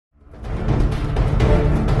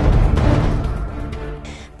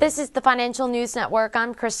This is the Financial News Network.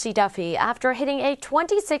 I'm Christy Duffy. After hitting a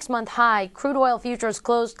 26-month high, crude oil futures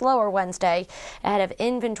closed lower Wednesday ahead of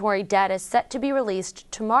inventory data set to be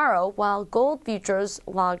released tomorrow, while gold futures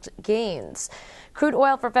logged gains. Crude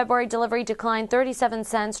oil for February delivery declined 37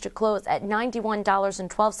 cents to close at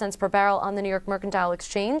 $91.12 per barrel on the New York Mercantile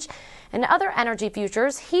Exchange. And other energy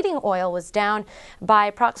futures, heating oil was down by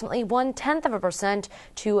approximately 0.1%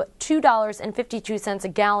 to $2.52 a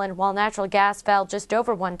gallon, while natural gas fell just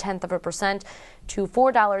over 0.1% to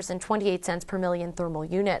 $4.28 per million thermal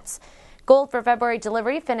units. Gold for February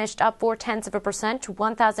delivery finished up 0.4% to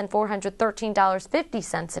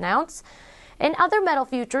 $1,413.50 an ounce. In other metal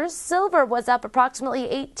futures, silver was up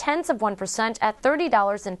approximately 0.8% at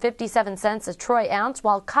 $30.57 a troy ounce,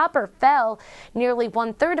 while copper fell nearly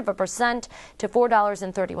 1/3% to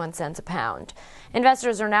 $4.31 a pound.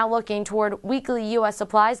 Investors are now looking toward weekly U.S.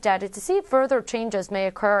 supplies data to see if further changes may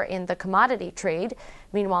occur in the commodity trade.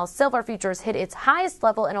 Meanwhile, silver futures hit its highest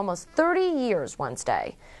level in almost 30 years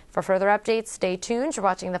Wednesday. For further updates, stay tuned. You're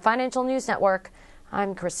watching the Financial News Network.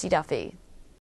 I'm Christy Duffy.